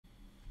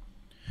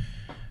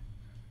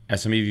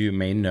As some of you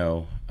may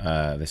know,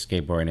 the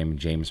skateboarder named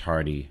James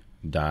Hardy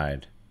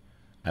died.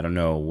 I don't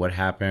know what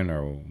happened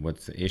or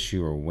what's the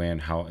issue or when,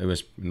 how. It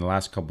was in the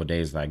last couple of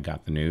days that I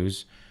got the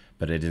news,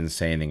 but it didn't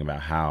say anything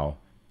about how.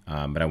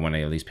 But I want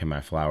to at least pay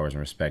my flowers and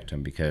respect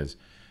him, because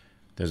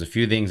there's a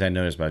few things I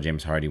noticed about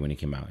James Hardy when he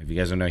came out. If you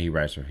guys don't know, he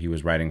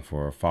was writing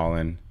for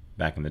Fallen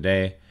back in the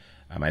day.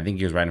 I think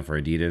he was writing for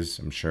Adidas,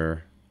 I'm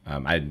sure.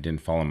 I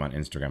didn't follow him on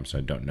Instagram, so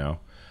I don't know.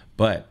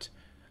 But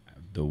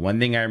the one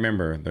thing I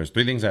remember, there's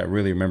three things I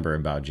really remember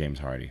about James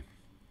Hardy.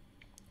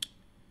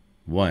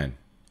 One,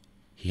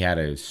 he had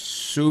a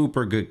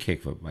super good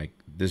kickflip. Like,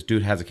 this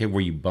dude has a kick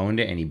where you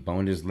boned it and he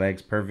boned his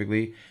legs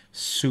perfectly.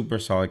 Super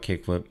solid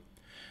kickflip.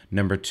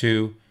 Number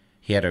two,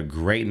 he had a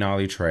great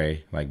nollie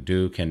tray. Like,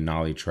 dude can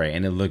nollie tray,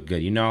 and it looked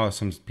good. You know how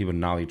some people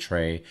nollie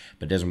tray,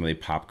 but it doesn't really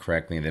pop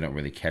correctly and they don't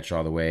really catch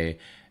all the way.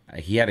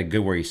 He had a good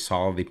where he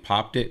solidly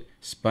popped it,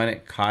 spun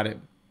it, caught it,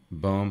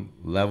 boom,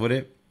 leveled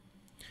it.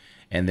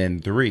 And then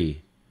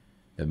three,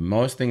 the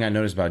most thing I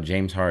noticed about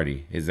James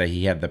Hardy is that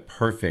he had the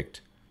perfect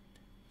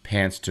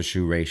pants to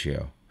shoe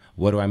ratio.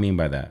 What do I mean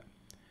by that?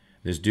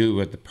 This dude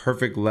with the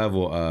perfect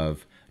level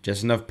of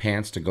just enough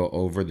pants to go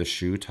over the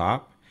shoe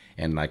top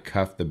and like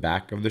cuff the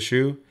back of the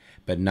shoe,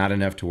 but not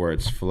enough to where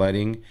it's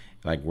flooding,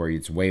 like where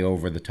it's way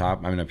over the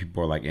top. I mean,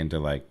 people are like into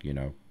like, you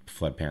know,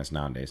 flood pants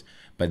nowadays.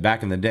 But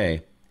back in the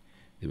day,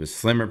 it was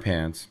slimmer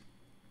pants,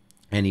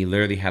 and he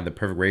literally had the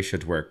perfect ratio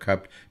to where it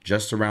cupped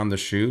just around the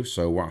shoe,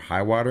 so it weren't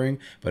high watering,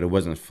 but it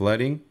wasn't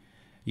flooding,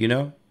 you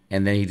know?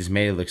 And then he just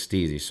made it look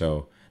steezy.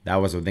 So that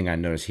was the thing I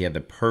noticed. He had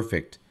the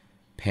perfect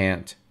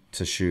pant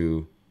to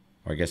shoe,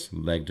 or I guess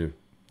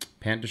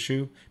pant to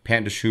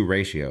shoe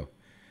ratio.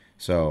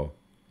 So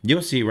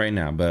you'll see right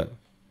now, but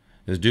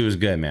this dude is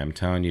good, man. I'm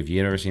telling you, if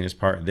you've ever seen his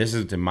part, this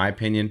is, in my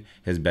opinion,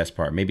 his best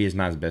part. Maybe it's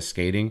not his best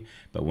skating,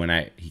 but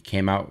when he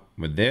came out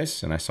with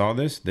this and I saw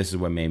this is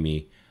what made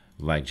me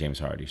like James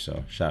Hardy.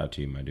 So shout out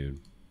to you, my dude.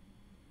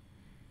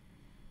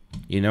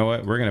 You know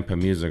what? We're gonna put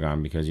music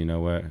on, because you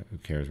know what? Who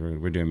cares?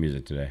 We're doing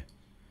music today.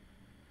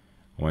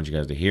 I want you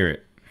guys to hear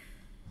it.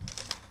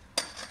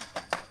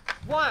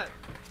 1,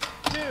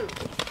 2,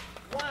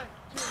 1,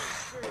 2,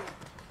 3.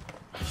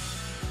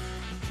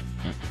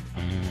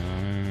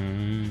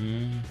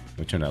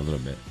 We turn that a little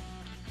bit.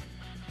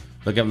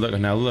 Look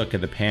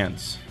at the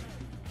pants.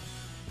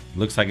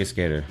 Looks like a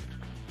skater.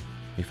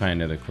 Let me find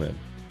another clip.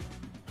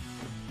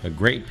 A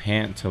great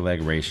pant to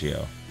leg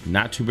ratio.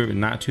 Not too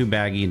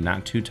baggy,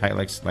 not too tight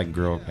like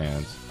girl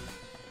pants.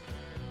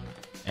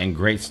 And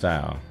great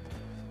style.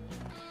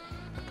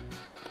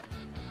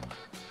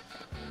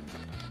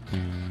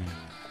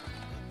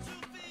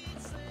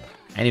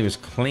 And he was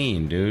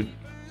clean, dude.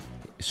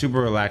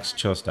 Super relaxed,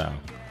 chill style.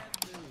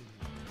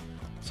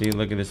 See,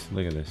 look at this.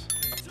 Look at this.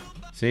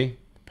 See?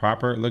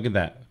 Proper. Look at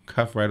that.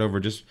 Cuff right over.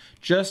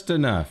 Just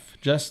enough.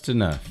 Just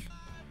enough.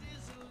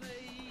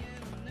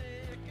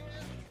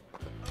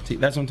 See,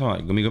 that's what I'm talking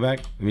about. Let me go back.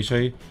 Let me show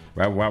you.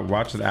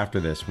 Watch it after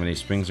this. When he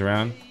springs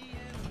around.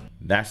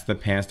 That's the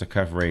pants to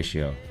cuff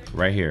ratio.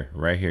 Right here.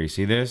 Right here. You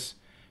see this?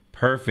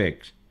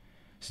 Perfect.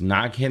 It's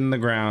not hitting the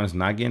ground. It's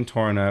not getting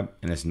torn up.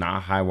 And it's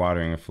not high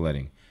watering or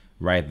flooding.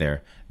 Right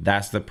there.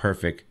 That's the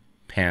perfect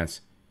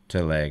pants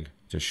to leg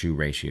to shoe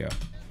ratio.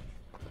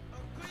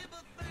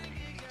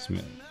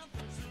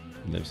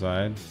 Lip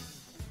side.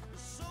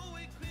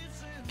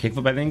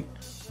 Kickflip, I think.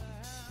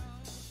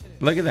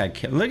 Look at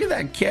that. Look at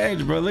that catch,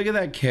 bro. Look at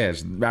that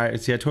catch. All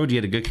right, see, I told you he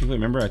had a good kickflip.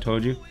 Remember, I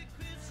told you.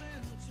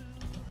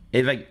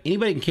 It's like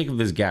anybody can kick with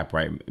this gap,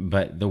 right?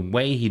 But the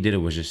way he did it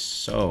was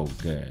just so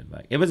good.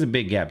 Like, it was a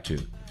big gap too.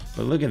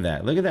 But look at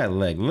that. Look at that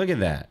leg. Look at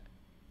that.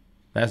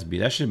 That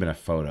should have been a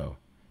photo.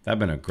 That'd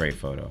been a great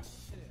photo.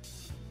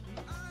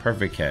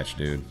 Perfect catch,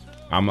 dude.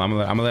 I'm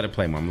gonna let it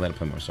play more. I'm gonna let it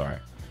play more. Sorry.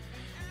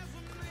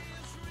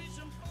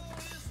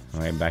 All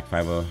right, back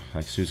 5-0,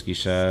 like Suciu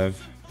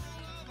shove.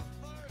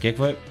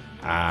 Kickflip.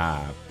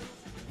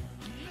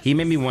 He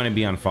made me want to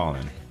be on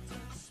Fallen.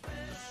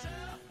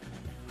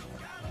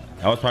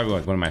 That was probably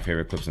like one of my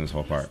favorite clips in this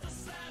whole part.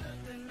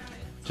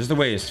 Just the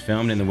way it's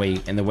filmed and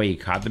the way he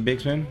caught the big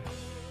spin.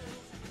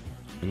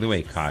 Look at the way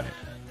he caught it.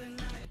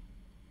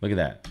 Look at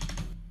that.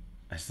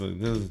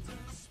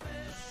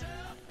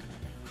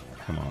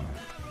 Come on.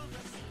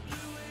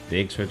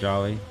 Big switch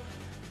ollie.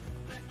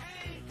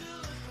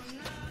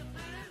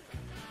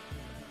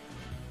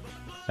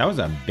 That was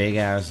a big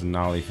ass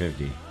nollie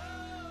 50.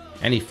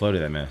 And he floated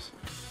that mess.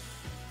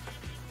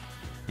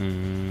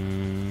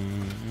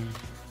 And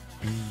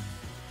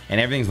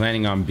everything's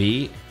landing on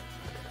beat.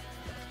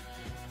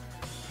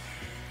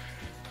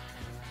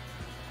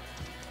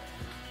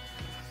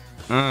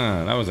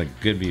 That was a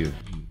good view.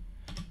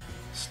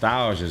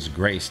 Style is just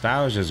great.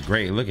 Style is just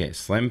great. Look at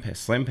slim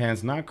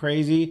pants, not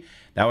crazy.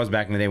 That was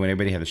back in the day when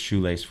everybody had the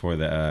shoelace for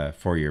the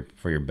for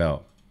your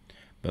belt.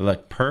 But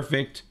look,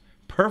 perfect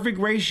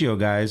ratio,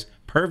 guys.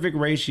 Perfect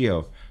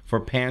ratio for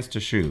pants to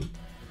shoe.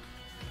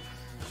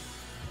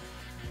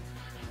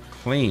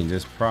 Clean,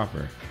 just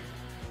proper.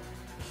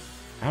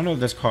 I don't know if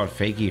that's called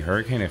fakey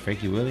hurricane or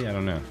fakey willy. I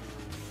don't know.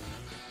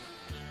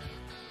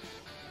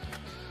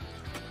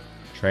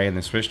 Tray and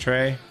then switch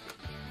tray.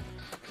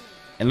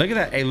 And look at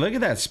that. Hey, look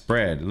at that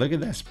spread. Look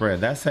at that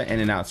spread. That's the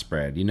In-N-Out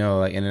spread. You know,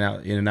 like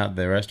In-N-Out,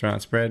 the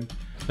restaurant spread.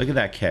 Look at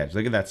that catch.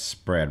 Look at that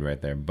spread right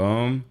there.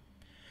 Boom.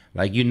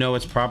 Like, you know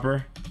it's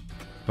proper.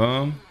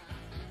 Boom.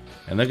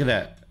 And look at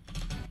that.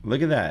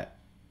 Look at that.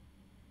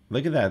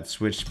 Look at that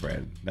switch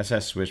spread. That's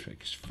that switch.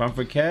 Front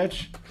foot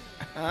catch.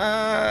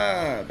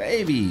 Ah,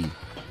 baby.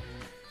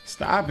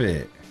 Stop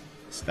it.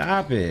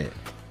 Stop it.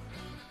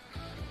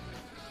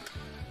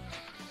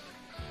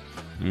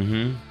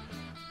 Mm-hmm.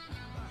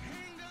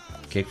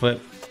 Kickflip.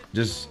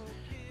 Just,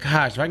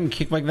 gosh, if I can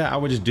kick like that, I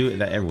would just do it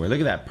that everywhere.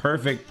 Look at that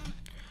perfect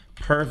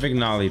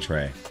nollie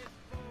tray.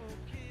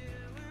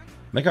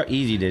 Look how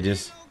easy to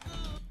just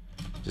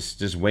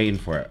waiting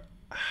for it.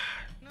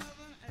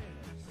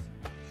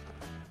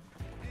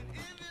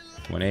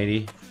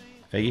 180.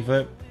 Fakey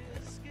flip.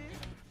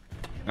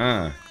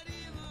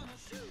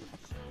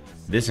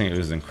 This thing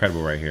was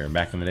incredible right here.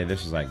 Back in the day,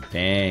 this was like,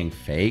 dang,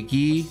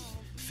 fakey?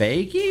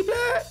 Fakey,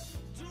 blood?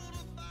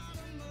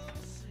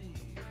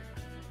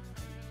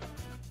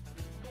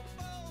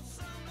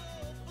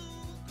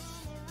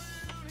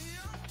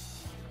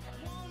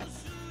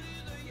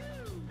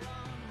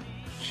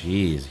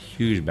 Jeez,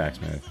 huge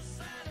backsmith.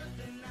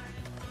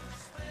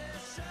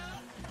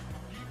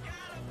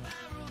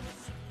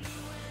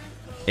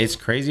 It's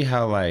crazy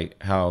how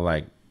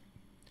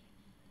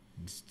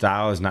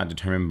style is not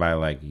determined by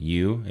like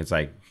you. It's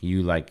like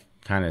you like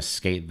kind of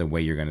skate the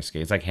way you're gonna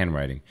skate. It's like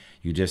handwriting.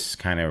 You just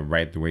kind of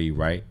write the way you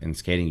write. In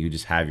skating, you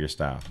just have your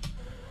style.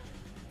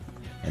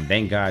 And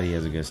thank God he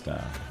has a good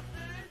style.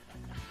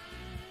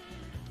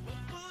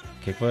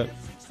 Kickflip.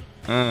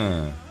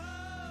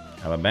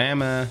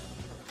 Alabama.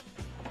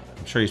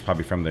 I'm sure he's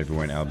probably from there if you're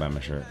wearing an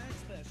Alabama shirt.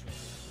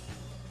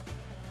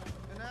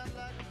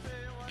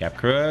 Cap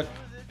crook.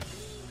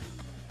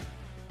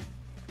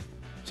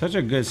 Such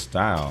a good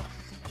style.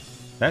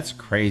 That's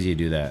crazy to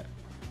do that.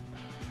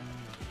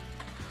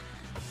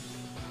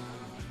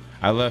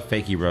 I love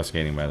fakey roll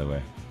skating, by the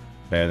way.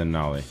 Better than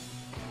nollie.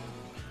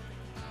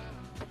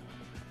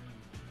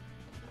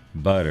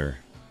 Butter.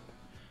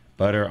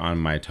 Butter on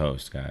my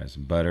toast, guys.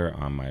 Butter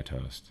on my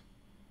toast.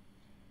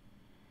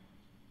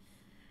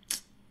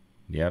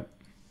 Yep.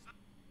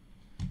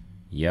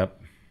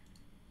 Yep.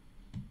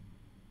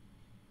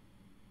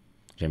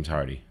 James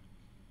Hardy.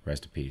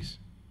 Rest in peace.